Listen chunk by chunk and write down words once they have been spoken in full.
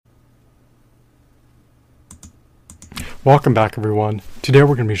Welcome back, everyone. Today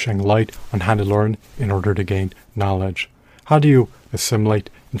we're going to be shedding light on how to learn in order to gain knowledge. How do you assimilate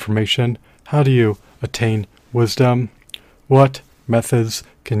information? How do you attain wisdom? What methods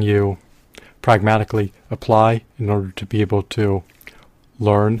can you pragmatically apply in order to be able to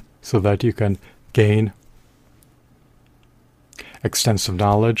learn so that you can gain extensive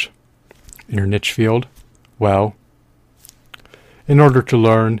knowledge in your niche field? Well, in order to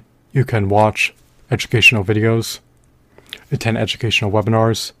learn, you can watch educational videos, attend educational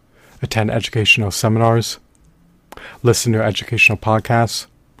webinars, attend educational seminars, listen to educational podcasts,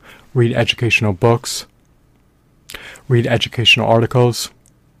 read educational books, read educational articles,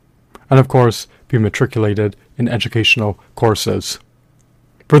 and of course, be matriculated in educational courses.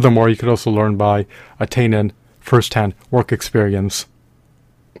 Furthermore, you could also learn by attaining first-hand work experience.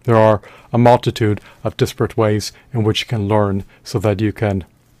 There are a multitude of disparate ways in which you can learn so that you can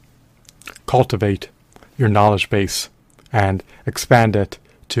cultivate your knowledge base and expand it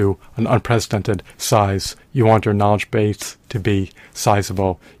to an unprecedented size. You want your knowledge base to be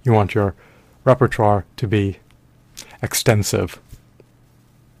sizable. You want your repertoire to be extensive.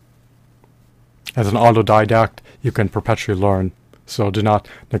 As an autodidact, you can perpetually learn, so do not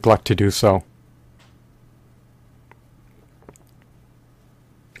neglect to do so.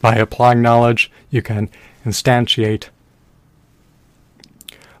 By applying knowledge, you can instantiate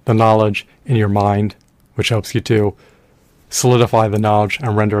the knowledge in your mind, which helps you to solidify the knowledge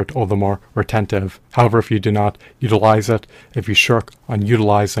and render it all the more retentive. However, if you do not utilize it, if you shirk on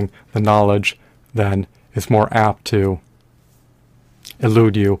utilizing the knowledge, then it's more apt to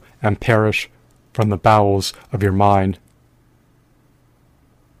elude you and perish from the bowels of your mind.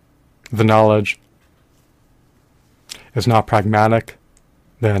 If the knowledge is not pragmatic,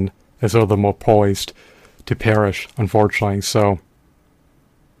 then it's all the more poised to perish, unfortunately. So,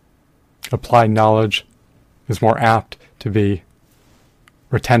 applied knowledge is more apt to be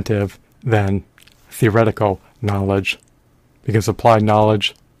retentive than theoretical knowledge, because applied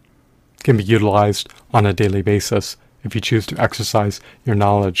knowledge can be utilized on a daily basis if you choose to exercise your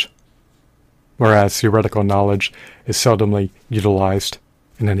knowledge, whereas theoretical knowledge is seldomly utilized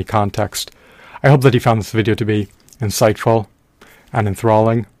in any context. I hope that you found this video to be insightful and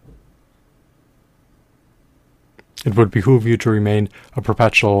enthralling. It would behoove you to remain a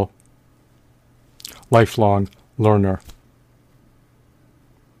perpetual, lifelong learner.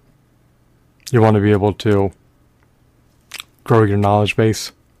 You want to be able to grow your knowledge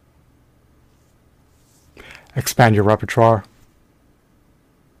base, expand your repertoire,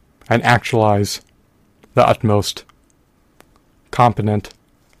 and actualize the utmost competent,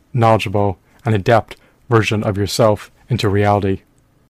 knowledgeable, and adept version of yourself into reality.